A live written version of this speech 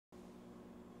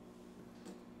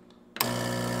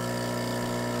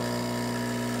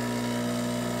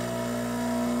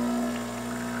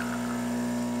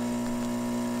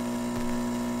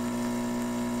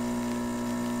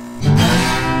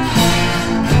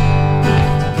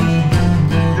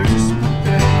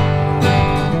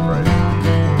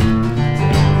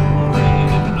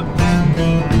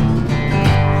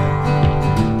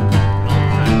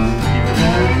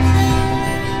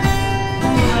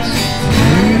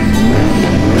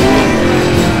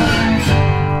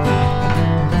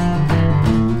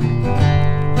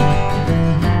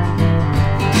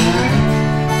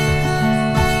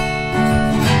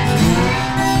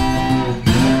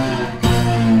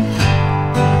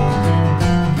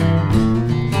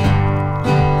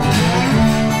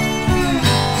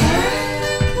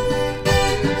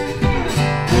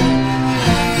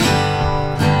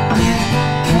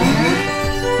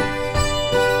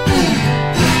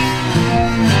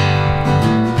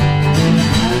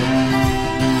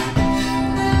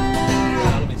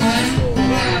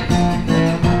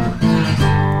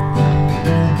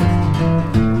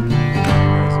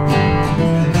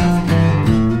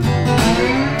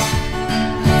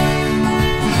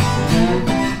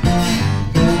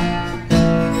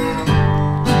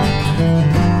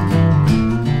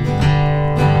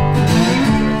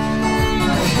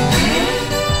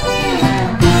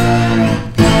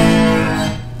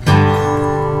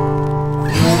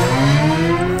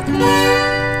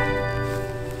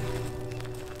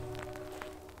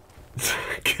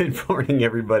Good morning,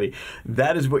 everybody.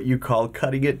 That is what you call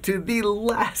cutting it to the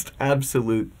last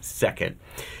absolute second.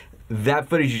 That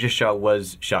footage you just saw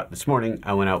was shot this morning.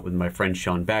 I went out with my friend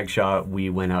Sean Bagshaw. We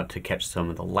went out to catch some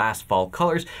of the last fall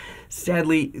colors.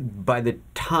 Sadly, by the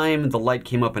time the light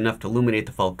came up enough to illuminate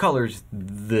the fall colors,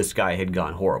 the sky had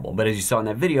gone horrible. But as you saw in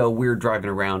that video, we were driving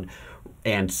around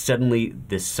and suddenly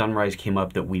this sunrise came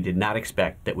up that we did not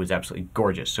expect that was absolutely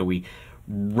gorgeous. So we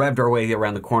revved our way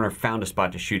around the corner, found a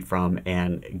spot to shoot from,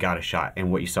 and got a shot.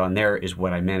 And what you saw in there is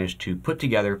what I managed to put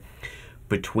together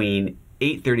between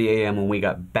 8:30 a.m. when we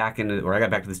got back into, or I got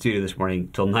back to the studio this morning,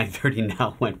 till 9:30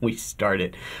 now when we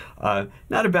started.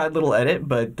 Not a bad little edit,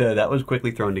 but that was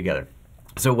quickly thrown together.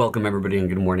 So welcome everybody and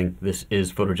good morning. This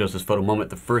is PhotoJoseph's Photo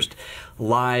Moment, the first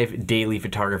live daily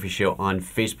photography show on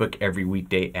Facebook every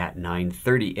weekday at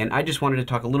 9:30. And I just wanted to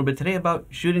talk a little bit today about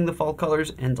shooting the fall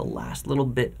colors and the last little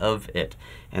bit of it.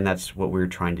 And that's what we're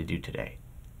trying to do today.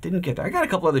 Didn't get there. I got a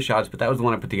couple other shots, but that was the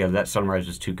one I put together. That sunrise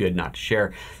was too good not to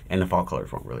share, and the fall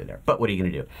colors weren't really there. But what are you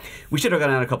gonna do? We should have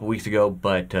gotten out a couple weeks ago,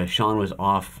 but Sean was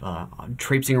off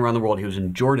traipsing around the world. He was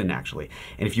in Jordan, actually.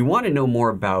 And if you want to know more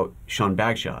about Sean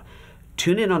Bagshaw,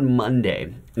 tune in on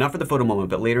Monday, not for the photo moment,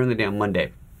 but later in the day on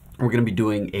Monday. We're going to be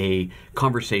doing a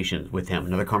conversation with him,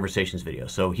 another conversations video.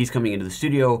 So he's coming into the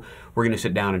studio. We're going to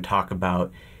sit down and talk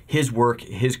about his work,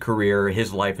 his career,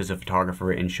 his life as a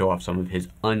photographer, and show off some of his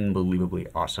unbelievably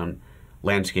awesome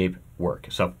landscape work.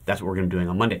 So that's what we're going to be doing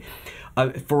on Monday.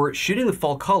 For shooting the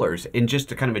fall colors, and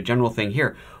just a kind of a general thing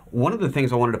here, one of the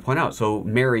things I wanted to point out, so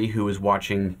Mary, who was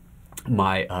watching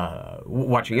my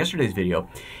watching yesterday's video,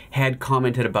 had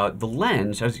commented about the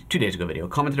lens. That was 2 days ago video.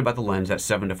 Commented about the lens at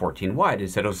 7-14 wide and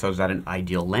said, "Oh, so is that an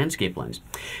ideal landscape lens?"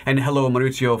 And hello,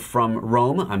 Maurizio from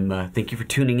Rome. Thank you for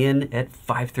tuning in at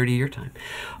 5:30 your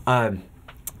time.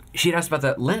 She had asked about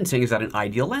that lens, saying, "Is that an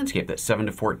ideal landscape? That's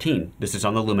 7-14. This is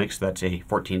on the Lumix. That's a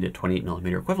 14 to 28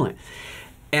 millimeter equivalent."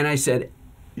 And I said,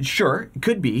 sure, it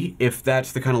could be if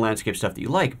that's the kind of landscape stuff that you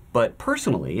like. But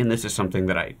personally, and this is something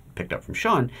that I picked up from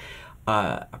Sean,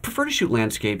 I prefer to shoot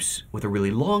landscapes with a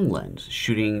really long lens,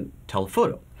 shooting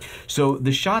telephoto. So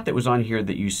the shot that was on here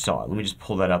that you saw, let me just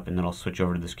pull that up and then I'll switch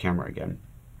over to this camera again.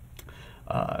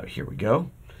 Here we go.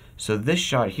 So this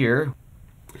shot here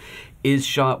is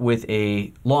shot with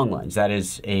a long lens. That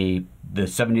is the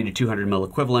 70 to 200 mil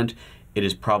equivalent. It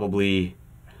is probably,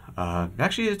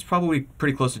 actually it's probably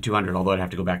pretty close to 200, although I'd have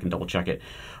to go back and double check it.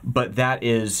 But that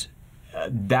is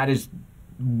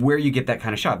where you get that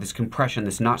kind of shot, this compression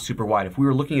that's not super wide. If we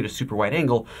were looking at a super wide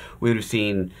angle, we would have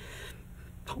seen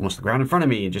almost the ground in front of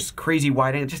me, just crazy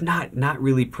wide angle, just not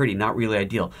really pretty, not really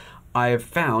ideal. I have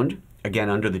found, again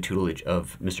under the tutelage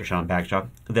of Mr. Sean Bagshaw,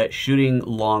 that shooting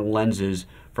long lenses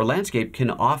for landscape can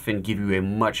often give you a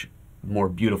much more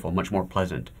beautiful, much more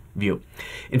pleasant view.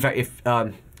 In fact,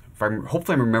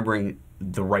 hopefully I'm remembering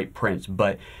the right prints,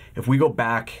 but if we go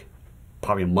back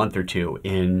probably a month or two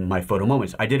in my photo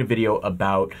moments, I did a video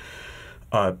about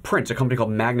prints, a company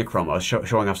called Magnachrome. I was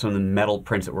showing off some of the metal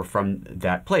prints that were from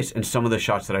that place, and some of the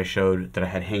shots that I showed that I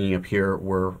had hanging up here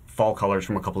were fall colors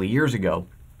from a couple of years ago,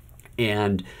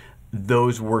 and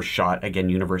those were shot, again,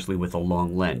 universally with a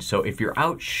long lens. So if you're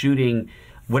out shooting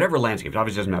whatever landscapes,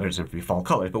 obviously it doesn't matter, it doesn't have to be fall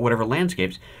colors, but whatever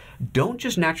landscapes, don't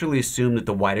just naturally assume that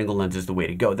the wide angle lens is the way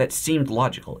to go. That seemed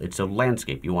logical. It's a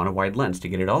landscape. You want a wide lens to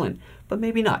get it all in, but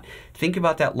maybe not. Think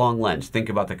about that long lens. Think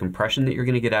about the compression that you're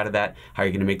going to get out of that, how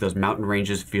you're going to make those mountain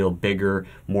ranges feel bigger,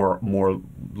 more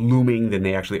looming than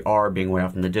they actually are, being way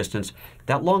off in the distance.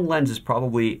 That long lens is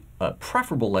probably a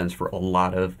preferable lens for a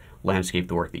lot of landscape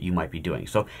the work that you might be doing.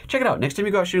 So check it out. Next time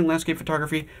you go out shooting landscape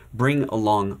photography, bring a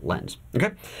long lens.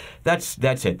 Okay, that's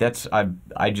it.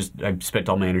 I spent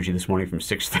all my energy this morning from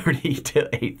 6:30 to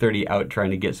 8:30 out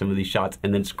trying to get some of these shots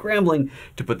and then scrambling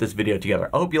to put this video together.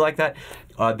 I hope you like that.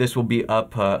 This will be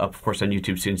up of course on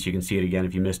YouTube soon, so you can see it again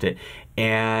if you missed it.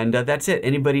 And that's it.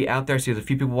 Anybody out there? I see there's a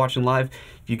few people watching live.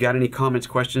 If you got any comments,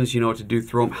 questions, you know what to do.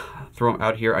 Throw them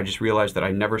out here. I just realized that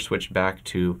I never switched back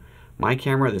to my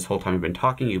camera this whole time I've been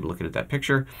talking. You've been looking at that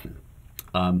picture,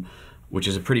 which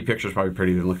is a pretty picture. It's probably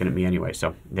prettier than looking at me anyway.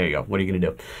 So there you go. What are you gonna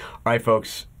do? All right,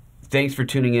 folks. Thanks for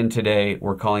tuning in today.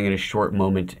 We're calling it a short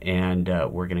moment, and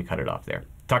we're gonna cut it off there.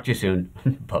 Talk to you soon.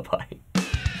 Bye-bye.